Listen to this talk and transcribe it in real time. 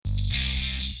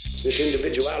This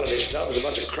individuality stuff is a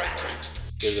bunch of crap.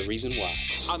 There's a reason why.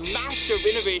 A master of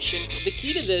innovation. The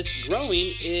key to this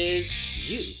growing is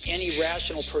you. Any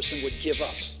rational person would give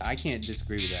up. I can't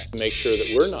disagree with that. Make sure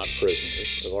that we're not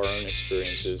prisoners of our own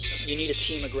experiences. You need a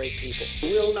team of great people.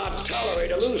 Will not tolerate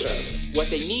a loser.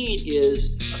 What they need is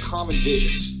a common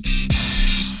vision.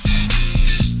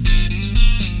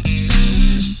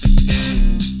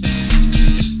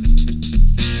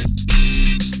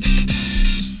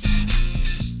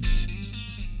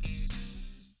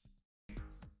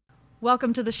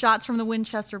 Welcome to the Shots from the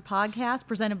Winchester podcast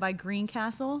presented by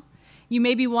Greencastle. You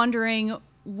may be wondering,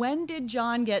 when did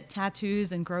John get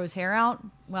tattoos and grow his hair out?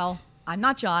 Well, I'm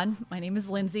not John. My name is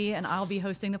Lindsay, and I'll be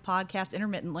hosting the podcast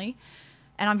intermittently.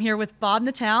 And I'm here with Bob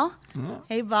Natal. Yeah.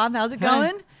 Hey, Bob, how's it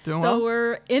going? Doing well. So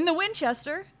we're in the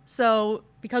Winchester. So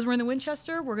because we're in the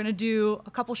Winchester, we're going to do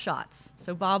a couple shots.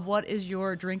 So, Bob, what is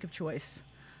your drink of choice?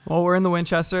 Well, we're in the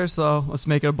Winchester, so let's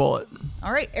make it a bullet.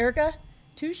 All right, Erica,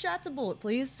 2 shots of bullet,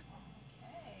 please.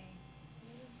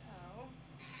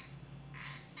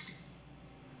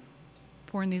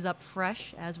 Pouring these up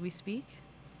fresh as we speak.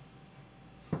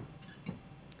 So there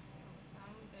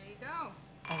you go.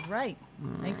 All right.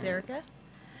 Thanks, Erica.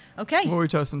 Okay. What are we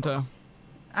toasting to?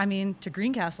 I mean, to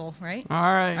Greencastle, right? All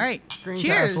right. All right.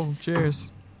 Greencastle. Cheers.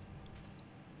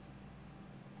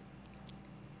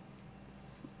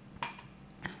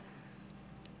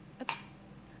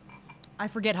 I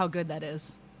forget how good that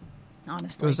is,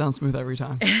 honestly. Goes down smooth every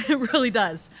time. It really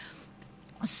does.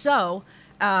 So,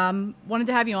 wanted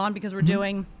to have you on because we're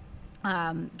doing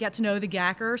Get to Know the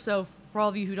GACer. So for all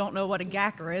of you who don't know what a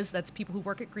GACer is, that's people who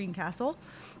work at Greencastle.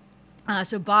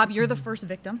 So Bob, you're the first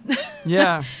victim.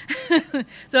 Yeah.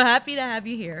 So happy to have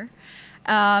you here.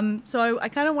 So I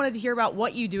kind of wanted to hear about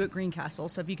what you do at Greencastle.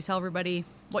 So if you could tell everybody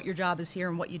what your job is here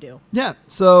and what you do. Yeah.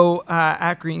 So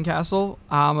at Greencastle,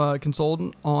 I'm a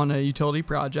consultant on a utility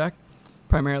project,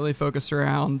 primarily focused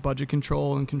around budget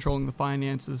control and controlling the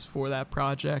finances for that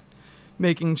project.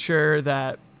 Making sure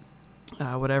that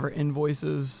whatever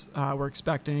invoices we're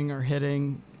expecting are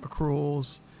hitting,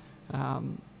 accruals,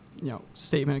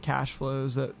 statement of cash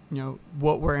flows, that,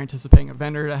 what we're anticipating a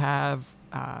vendor to have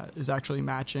is actually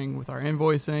matching with our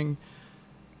invoicing.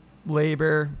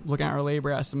 Labor, looking at our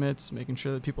labor estimates, making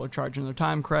sure that people are charging their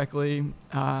time correctly,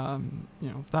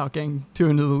 without getting too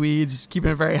into the weeds,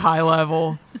 keeping it very high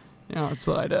level. That's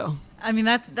what I do. I mean,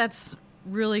 that's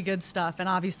really good stuff, and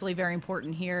obviously very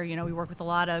important here. We work with a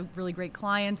lot of really great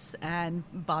clients, and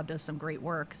Bob does some great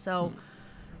work. So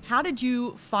how did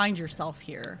you find yourself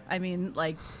here? I mean,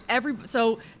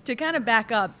 so to kind of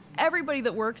back up, everybody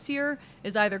that works here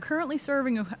is either currently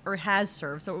serving or has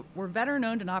served. So we're veteran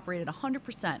owned and operated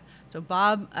 100%. So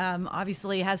Bob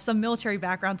obviously has some military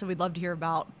background, so we'd love to hear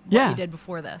about what you did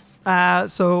before this.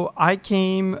 So I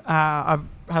I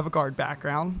have a guard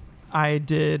background. I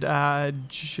did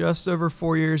just over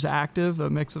 4 years active. A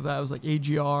mix of that was like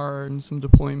AGR and some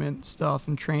deployment stuff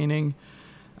and training.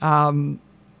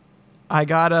 I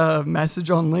got a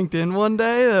message on LinkedIn one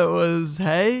day that was,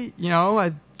 hey,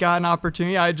 I got an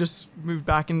opportunity. I just moved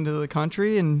back into the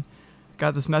country and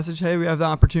got this message, hey, we have the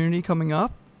opportunity coming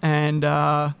up. And,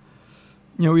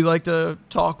 we'd like to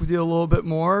talk with you a little bit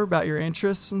more about your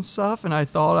interests and stuff. And I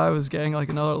thought I was getting like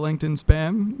another LinkedIn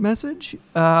spam message.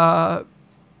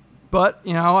 But,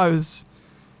 I was,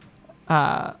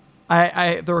 there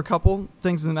were a couple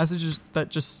things in the messages that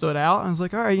just stood out. I was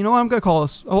like, all right, I'm going to call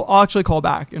this. I'll actually call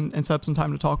back and set up some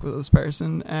time to talk with this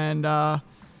person. And it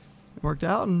worked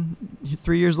out. And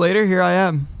 3 years later, here I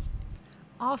am.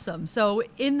 Awesome. So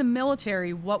in the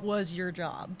military, what was your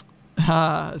job?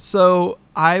 So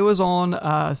I was on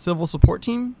a civil support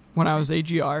team when I was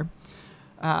AGR,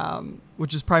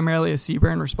 which is primarily a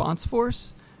CBRN response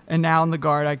force. And now in the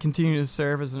Guard, I continue to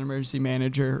serve as an emergency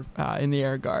manager in the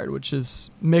Air Guard, which is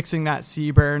mixing that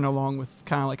CBRN along with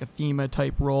kind of like a FEMA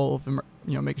type role of,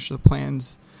 making sure the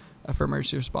plans for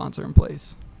emergency response are in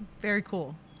place. Very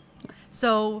cool.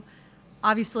 So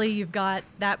obviously you've got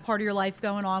that part of your life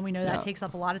going on. We know that takes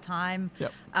up a lot of time.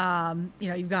 Yep.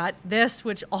 You've got this,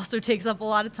 which also takes up a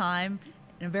lot of time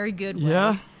in a very good way.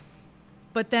 Yeah.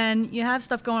 But then you have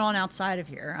stuff going on outside of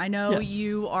here. I know Yes.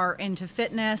 you are into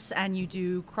fitness and you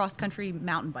do cross-country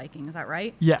mountain biking. Is that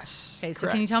right? Yes. Okay, so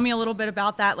correct. can you tell me a little bit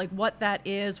about that, like what that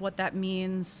is, what that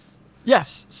means?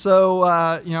 Yes. So,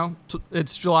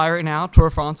 it's July right now. Tour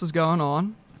de France is going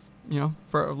on,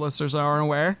 for our listeners that aren't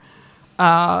aware.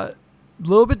 A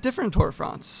little bit different Tour de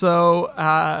France. So,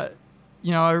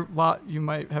 you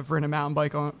might have ridden a mountain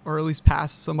bike on, or at least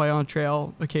passed somebody on a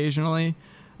trail occasionally.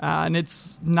 And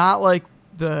it's not like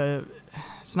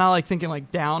thinking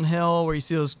like downhill where you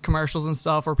see those commercials and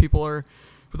stuff where people are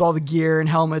with all the gear and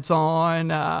helmets on,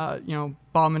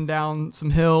 bombing down some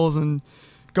hills and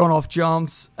going off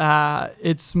jumps.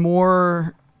 It's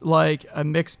more like a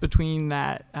mix between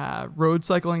that road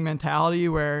cycling mentality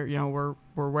where we're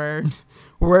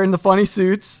wearing the funny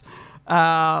suits,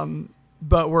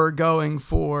 but we're going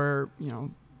for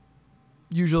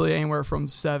usually anywhere from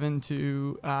 7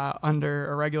 to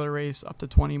under a regular race up to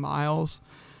 20 miles.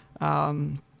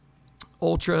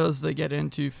 Ultras, they get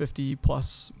into 50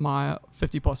 plus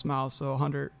miles, so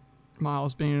 100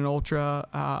 miles being an ultra,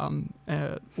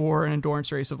 or an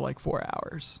endurance race of like 4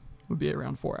 hours would be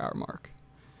around 4 hour mark.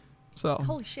 So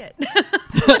holy shit.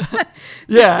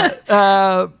 Yeah.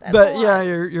 But yeah,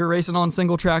 you're racing on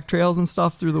single track trails and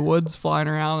stuff through the woods, flying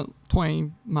around at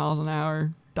 20 miles an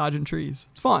hour, dodging trees.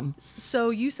 It's fun. So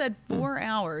you said 4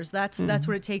 hours. That's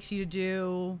what it takes you to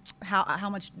do. How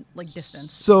much like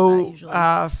distance? So is that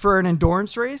usually? For an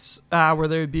endurance race, where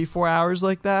there would be 4 hours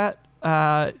like that,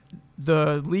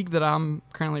 the league that I'm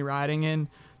currently riding in,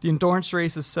 the endurance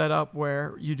race is set up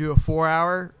where you do a 4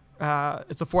 hour.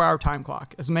 It's a 4 hour time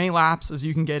clock, as many laps as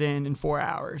you can get in 4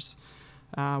 hours.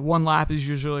 One lap is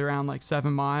usually around like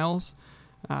 7 miles.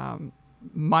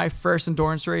 My first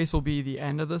endurance race will be the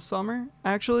end of the summer,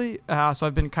 actually. So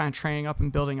I've been kind of training up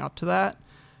and building up to that.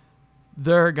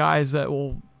 There are guys that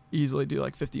will easily do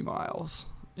like 50 miles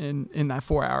in that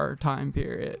 4 hour time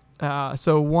period.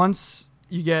 So once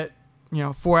you get,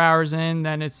 4 hours in,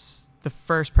 then it's the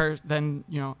first then,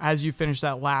 as you finish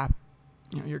that lap,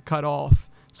 you're cut off.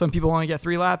 Some people only get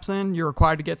 3 laps in. You're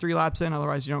required to get 3 laps in,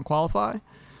 otherwise you don't qualify.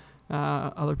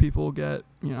 Other people get,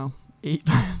 8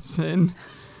 laps in.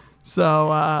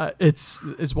 So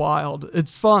it's wild.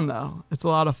 It's fun though. It's a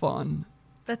lot of fun.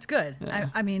 That's good. Yeah.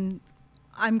 I mean,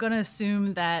 I'm going to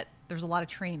assume that there's a lot of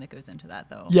training that goes into that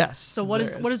though. Yes. So what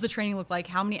does the training look like?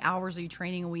 How many hours are you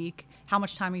training a week? How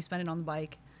much time are you spending on the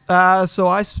bike? So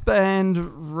I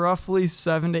spend roughly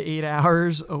 7 to 8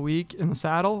 hours a week in the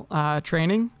saddle,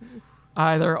 training,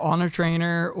 either on a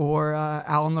trainer or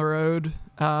out on the road,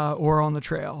 or on the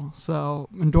trail. So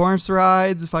endurance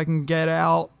rides, if I can get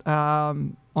out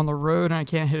on the road and I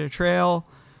can't hit a trail,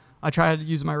 I try to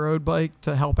use my road bike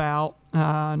to help out,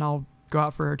 and I'll go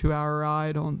out for a 2 hour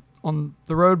ride on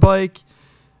the road bike.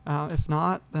 If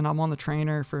not, then I'm on the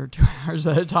trainer for 2 hours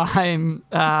at a time.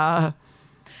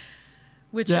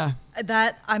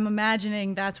 That I'm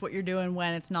imagining that's what you're doing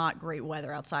when it's not great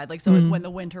weather outside. Like, so when the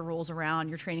winter rolls around,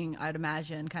 your training, I'd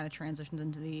imagine, kind of transitions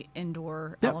into the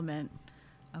indoor element.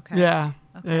 Okay. Yeah.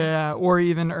 Okay. Yeah. Or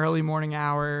even early morning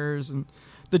hours. And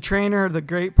the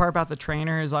great part about the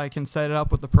trainer is I can set it up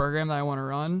with the program that I want to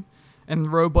run. And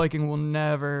road biking will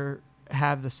never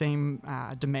have the same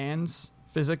demands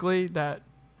physically that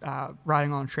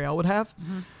riding on a trail would have.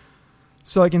 Mm-hmm.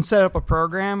 So I can set up a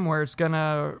program where it's going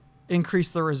to increase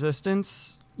the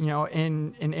resistance,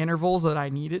 in intervals that I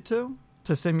need it to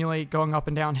simulate going up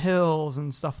and down hills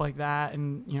and stuff like that,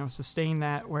 and sustain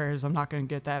that, whereas I'm not going to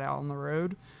get that out on the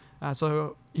road.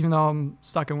 So even though I'm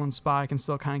stuck in one spot, I can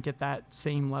still kind of get that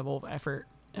same level of effort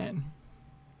in.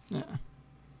 Yeah.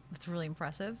 That's really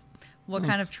impressive. What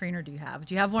kind of trainer do you have?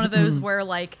 Do you have one of those where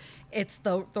like it's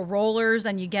the rollers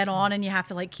and you get on and you have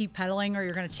to like keep pedaling or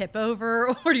you're going to tip over,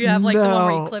 or do you have like the one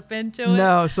where you clip into it?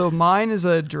 No. So mine is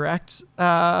a direct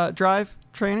drive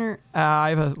trainer. I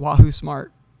have a Wahoo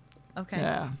Smart. Okay.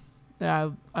 Yeah.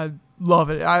 I love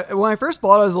it. When I first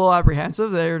bought it, I was a little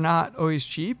apprehensive. They're not always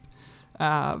cheap.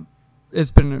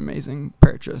 It's been an amazing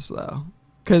purchase though,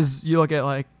 because you look at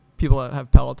like people that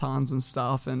have Pelotons and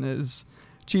stuff, and it's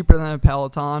cheaper than a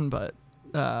Peloton, but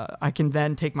I can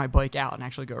then take my bike out and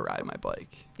actually go ride my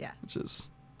bike. Yeah, which is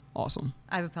awesome.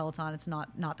 I have a Peloton. It's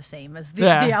not the same as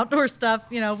the outdoor stuff.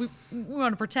 We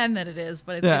want to pretend that it is,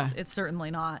 but it's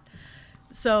certainly not.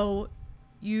 So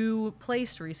you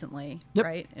placed recently,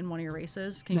 right, in one of your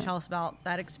races. Can you tell us about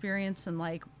that experience and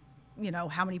like,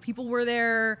 how many people were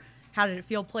there? How did it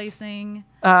feel placing?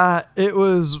 It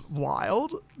was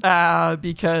wild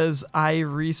because I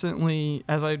recently,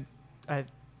 as I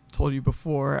told you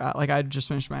before, like I just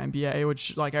finished my MBA,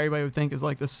 which like everybody would think is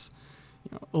like this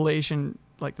elation,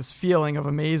 like this feeling of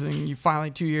amazing. You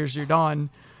finally 2 years, you're done.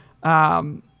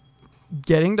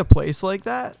 Getting to place like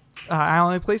that, I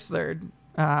only placed third.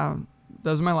 That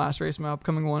was my last race, my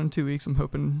upcoming one in 2 weeks.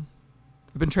 I've been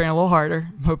training a little harder.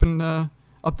 I'm hoping to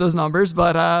up those numbers,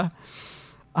 but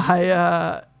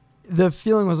the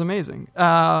feeling was amazing.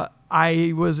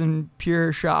 I was in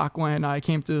pure shock when I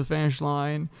came through the finish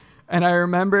line. And I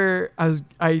remember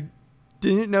I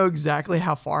didn't know exactly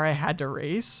how far I had to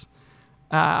race.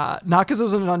 Not because it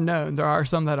was an unknown. There are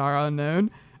some that are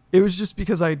unknown. It was just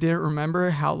because I didn't remember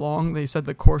how long they said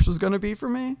the course was going to be for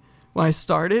me, when I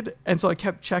started. And so I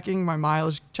kept checking my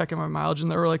mileage,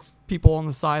 and there were like people on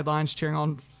the sidelines cheering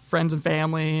on friends and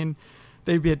family, and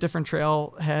they'd be at different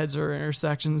trailheads or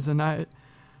intersections. And I'd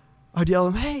yell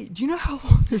at them, "Hey, do you know how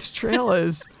long this trail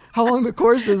is? How long the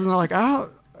course is?" And they're like,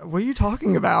 "What are you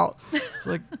talking about?" It's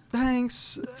like,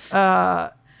 "Thanks."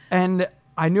 And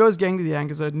I knew I was getting to the end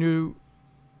because I knew,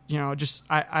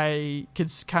 I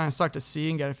could kind of start to see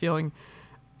and get a feeling.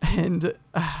 And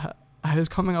I was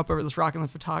coming up over this rock, and the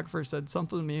photographer said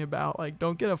something to me about like,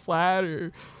 "Don't get a flat,"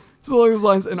 or something along those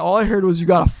lines. And all I heard was, "You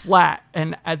got a flat."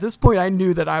 And at this point I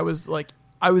knew that I was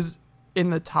in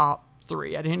the top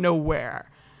 3. I didn't know where.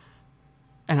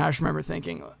 And I just remember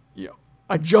thinking,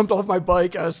 I jumped off my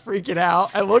bike. I was freaking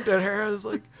out. I looked at her. I was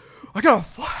like, "I got a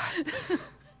flat."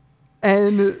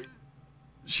 And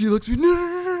she looks at me,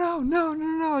 no.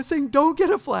 I was saying, "Don't get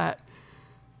a flat."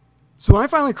 So when I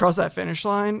finally crossed that finish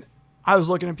line, I was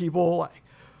looking at people like,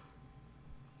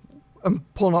 I'm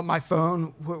pulling up my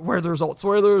phone. Where are the results?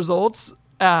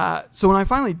 So when I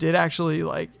finally did actually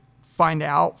like find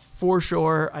out for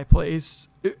sure I placed,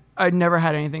 I'd never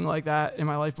had anything like that in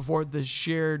my life before. The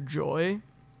sheer joy.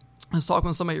 I was talking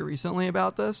with somebody recently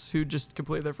about this who just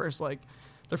completed their first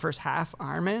half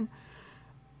Ironman,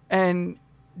 and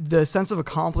the sense of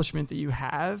accomplishment that you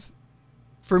have,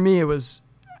 for me, it was,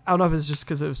 I don't know if it's just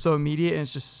because it was so immediate and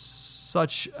it's just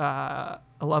such a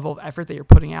level of effort that you're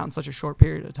putting out in such a short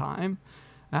period of time.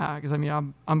 Because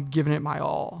I'm giving it my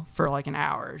all for like an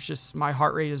hour. It's just my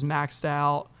heart rate is maxed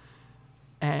out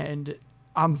and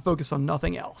I'm focused on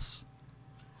nothing else.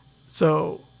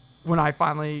 So when I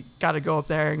finally got to go up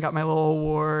there and got my little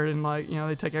award and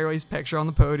they took everybody's picture on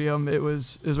the podium, it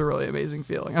was a really amazing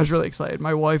feeling. I was really excited.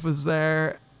 My wife was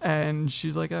there and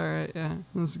she's like, "All right, yeah,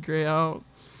 this is great. I don't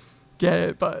get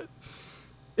it, but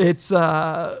it's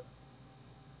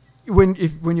when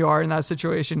you are in that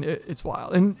situation, it's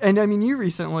wild." And I mean, you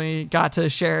recently got to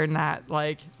share in that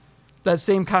that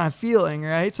same kind of feeling,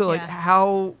 right? So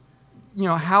how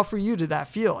for you did that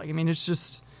feel? Like, I mean, it's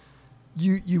just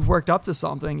you've worked up to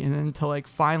something, and then to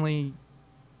finally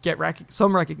get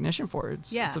some recognition for it.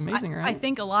 It's amazing, right? I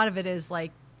think a lot of it is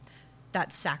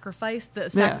that sacrifice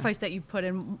that you put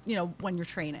in, when you're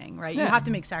training, right? You have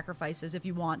to make sacrifices if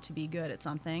you want to be good at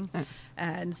something.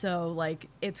 And so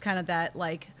it's kind of that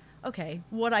okay,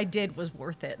 what I did was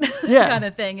worth it kind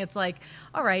of thing. It's like,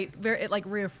 all right, it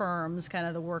reaffirms kind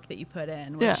of the work that you put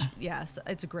in, which yes,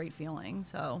 it's a great feeling.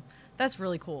 So that's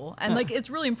really cool. And it's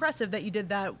really impressive that you did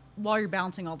that while you're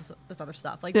balancing all this other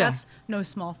stuff. That's no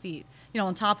small feat.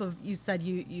 On top of, you said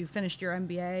you finished your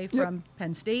MBA from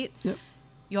Penn State. Yep.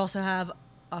 You also have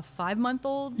a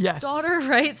 5-month-old yes. daughter,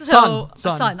 right? So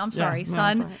son. I'm sorry,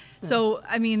 son. Son. Yeah. So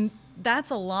I mean, that's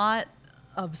a lot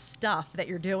of stuff that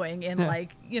you're doing, and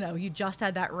you just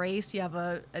had that race. You have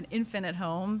an infant at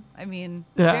home. I mean,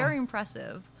 very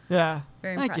impressive. Yeah,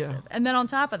 very Thank impressive. you. And then on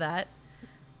top of that,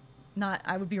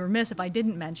 I would be remiss if I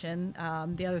didn't mention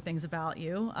the other things about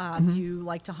you. You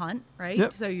like to hunt, right?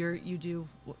 Yep. So you do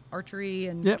archery,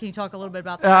 and Yep. can you talk a little bit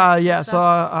about that? Yeah.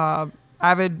 So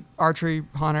avid archery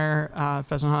hunter,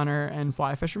 pheasant hunter, and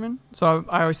fly fisherman. So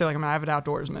I always say I'm an avid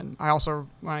outdoorsman. I also,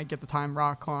 when I get the time,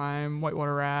 rock climb,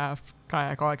 whitewater raft,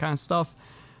 kayak, all that kind of stuff.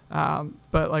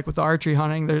 But with the archery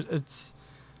hunting, it's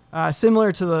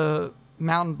similar to the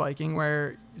mountain biking,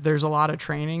 where there's a lot of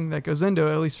training that goes into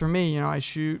it. At least for me, I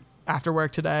shoot after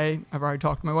work today. I've already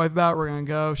talked to my wife about it. We're going to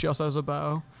go. She also has a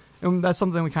bow. And that's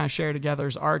something we kind of share together,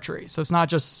 is archery. So it's not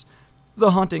just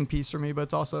the hunting piece for me, but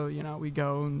it's also, we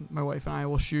go and my wife and I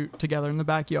will shoot together in the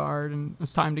backyard, and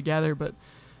it's time together. But,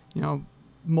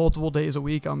 multiple days a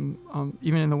week, I'm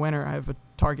even in the winter, I have a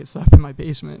target set up in my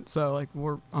basement. So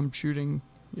I'm shooting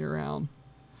year round.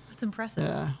 That's impressive.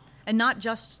 Yeah. And not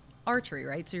just archery,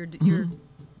 right? So you're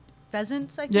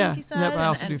pheasants, I think you said. Yeah, but I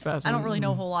also do pheasant. I don't really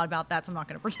know a whole lot about that, so I'm not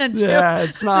going to pretend to. Yeah,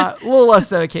 it's not, a little less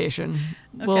dedication.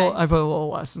 Okay. I put a little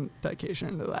less dedication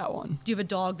into that one. Do you have a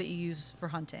dog that you use for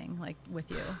hunting, with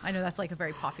you? I know that's a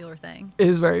very popular thing. It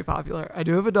is very popular. I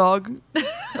do have a dog.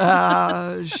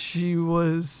 She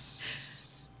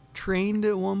was trained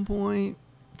at one point,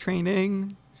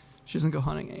 training. She doesn't go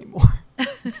hunting anymore.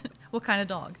 What kind of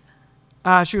dog?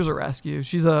 She was a rescue.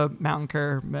 She's a mountain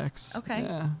cur mix. Okay.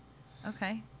 Yeah.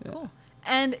 Okay, Yeah. cool.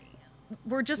 And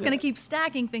we're just going to keep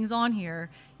stacking things on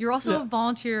here. You're also a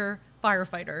volunteer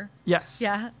firefighter. Yes.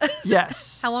 Yeah?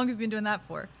 Yes. How long have you been doing that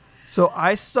for? So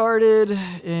I started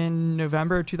in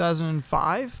November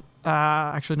 2005.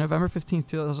 Actually, November 15th,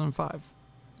 2005.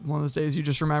 One of those days you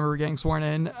just remember getting sworn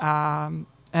in.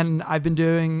 And I've been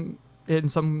doing it in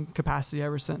some capacity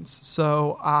ever since.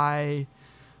 So I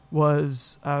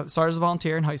was started as a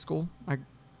volunteer in high school.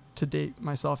 To date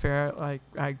myself here,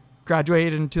 I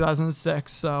graduated in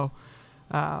 2006. So,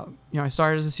 I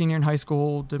started as a senior in high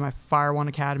school, did my Fire One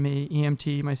Academy,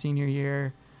 EMT my senior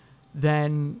year.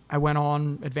 Then I went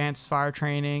on advanced fire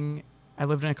training. I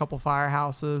lived in a couple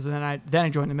firehouses, and then I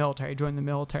joined the military. I joined the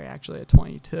military actually at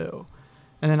 22.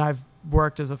 And then I've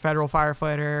worked as a federal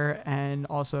firefighter, and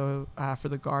also for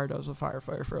the Guard, I was a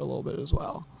firefighter for a little bit as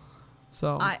well.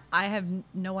 So I have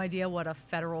no idea what a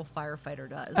federal firefighter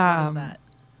does. What is that?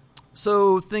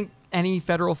 So think any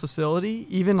federal facility,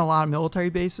 even a lot of military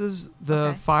bases,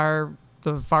 the fire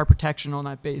protection on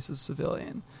that base is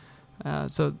civilian.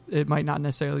 So it might not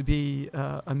necessarily be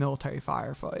a military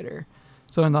firefighter.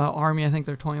 So in the Army, I think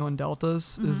they're 21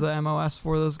 Deltas is the MOS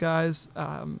for those guys.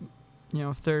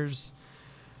 If there's,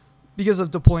 because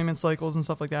of deployment cycles and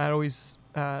stuff like that, it always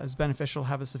is beneficial to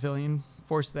have a civilian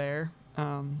force there.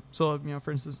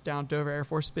 For instance, down at Dover Air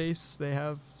Force Base, they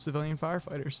have civilian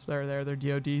firefighters that are there. They're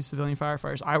DOD civilian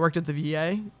firefighters. I worked at the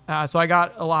VA, so I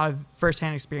got a lot of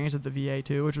firsthand experience at the VA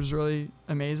too, which was really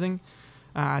amazing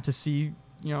to see,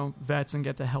 vets and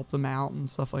get to help them out and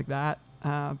stuff like that.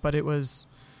 But it was,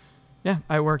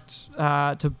 I worked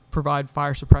to provide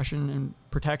fire suppression and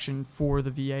protection for the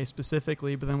VA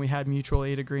specifically, but then we had mutual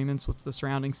aid agreements with the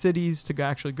surrounding cities to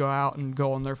actually go out and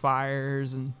go on their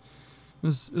fires, and it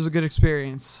was a good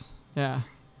experience. Yeah.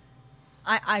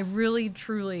 I really,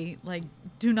 truly,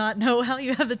 do not know how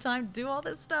you have the time to do all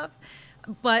this stuff.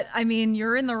 But, I mean,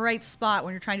 you're in the right spot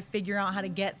when you're trying to figure out how to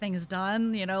get things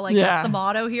done. That's the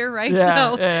motto here, right?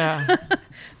 Yeah,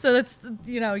 So that's,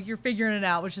 you're figuring it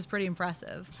out, which is pretty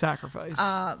impressive. Sacrifice.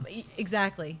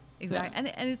 Exactly. Yeah.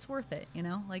 And it's worth it,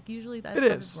 usually that it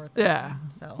stuff is. worth it. Yeah.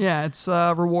 So. Yeah, it's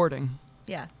rewarding.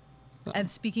 Yeah. And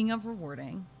speaking of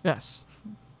rewarding. Yes.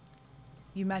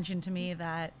 You mentioned to me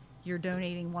that you're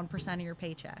donating 1% of your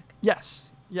paycheck.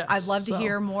 Yes. I'd love to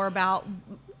hear more about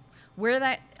where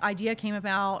that idea came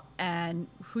about and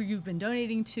who you've been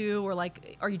donating to, or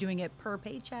are you doing it per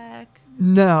paycheck?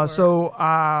 No. So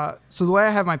the way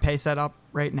I have my pay set up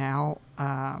right now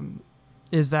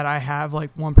is that I have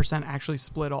 1% actually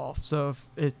split off. So if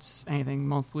it's anything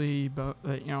monthly, but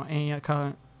any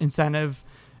kind of incentive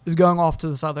is going off to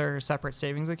this other separate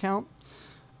savings account.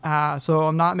 So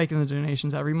I'm not making the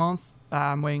donations every month.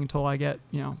 I'm waiting until I get,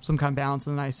 some kind of balance,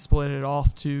 and then I split it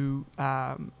off to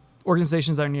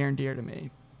organizations that are near and dear to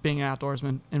me, being an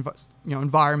outdoorsman,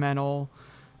 environmental,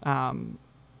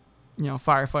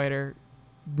 firefighter,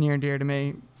 near and dear to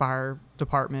me, fire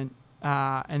department,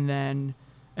 and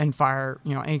fire,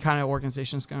 any kind of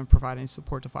organization that's going to provide any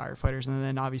support to firefighters, and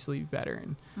then obviously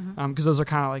veteran, because those are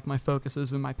kind of my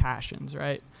focuses and my passions,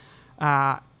 right?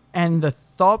 And the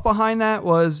thought behind that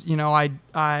was,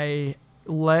 I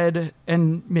led,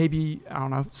 and maybe, I don't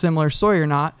know, similar story or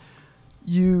not,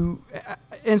 and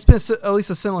it's been at least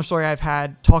a similar story I've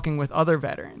had talking with other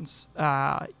veterans.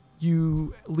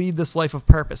 You lead this life of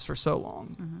purpose for so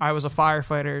long. I was a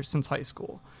firefighter since high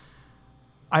school.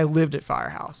 I lived at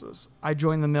firehouses. I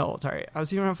joined the military. I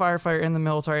was even a firefighter in the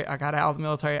military. I got out of the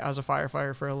military. I was a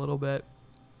firefighter for a little bit.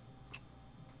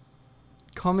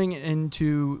 Coming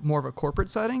into more of a corporate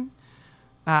setting,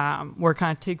 where it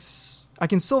kind of takes, I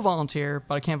can still volunteer,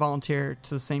 but I can't volunteer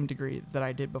to the same degree that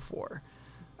I did before.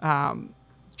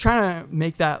 Trying to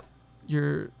make that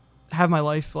have my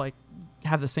life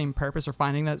have the same purpose, or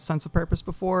finding that sense of purpose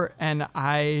before. And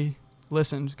I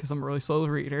listened, because I'm a really slow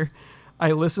reader.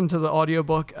 I listened to the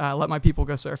audiobook, Let My People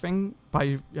Go Surfing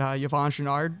by Yvon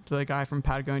Chouinard, the guy from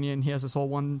Patagonia, and he has this whole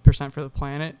 1% for the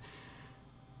planet.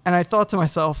 And I thought to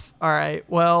myself, all right,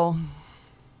 well,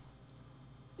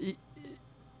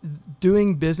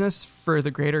 doing business for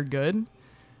the greater good. And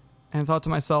I thought to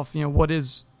myself, what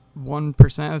is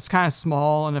 1%? It's kind of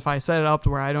small. And if I set it up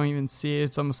to where I don't even see it,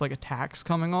 it's almost like a tax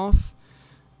coming off.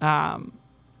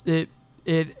 It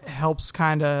helps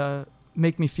kind of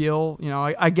make me feel,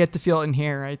 I get to feel it in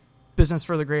here, right? Business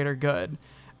for the greater good.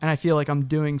 And I feel like I'm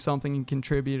doing something and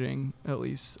contributing, at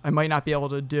least. I might not be able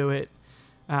to do it,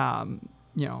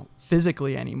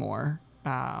 physically anymore,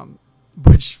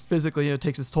 which physically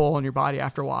takes its toll on your body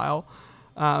after a while.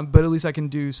 But at least I can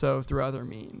do so through other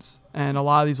means. And a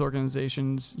lot of these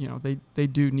organizations, they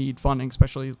do need funding,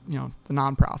 especially, the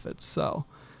nonprofits. So,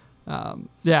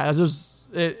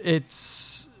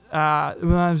 it's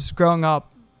when I was growing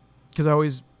up, because I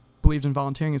always believed in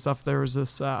volunteering and stuff, there was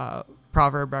this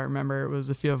proverb I remember. It was,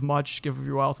 if you have much, give of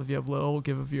your wealth. If you have little,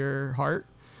 give of your heart.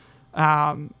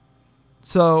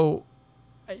 So,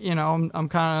 I'm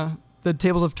kind of, the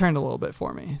tables have turned a little bit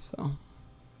for me. So,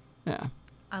 yeah.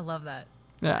 I love that.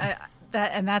 Yeah.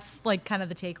 And that's kind of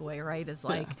the takeaway, right? Is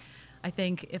I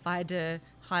think if I had to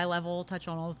high level touch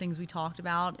on all the things we talked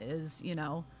about is,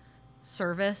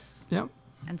 service. Yep.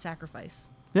 and sacrifice,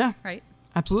 Yeah, right?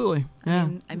 absolutely. Yeah.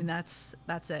 I mean that's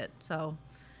it. So,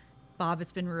 Bob,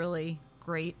 it's been really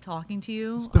great talking to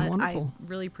you. It's been wonderful. I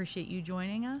really appreciate you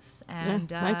joining us. And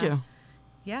Thank you.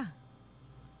 Yeah.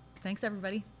 Thanks,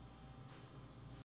 everybody.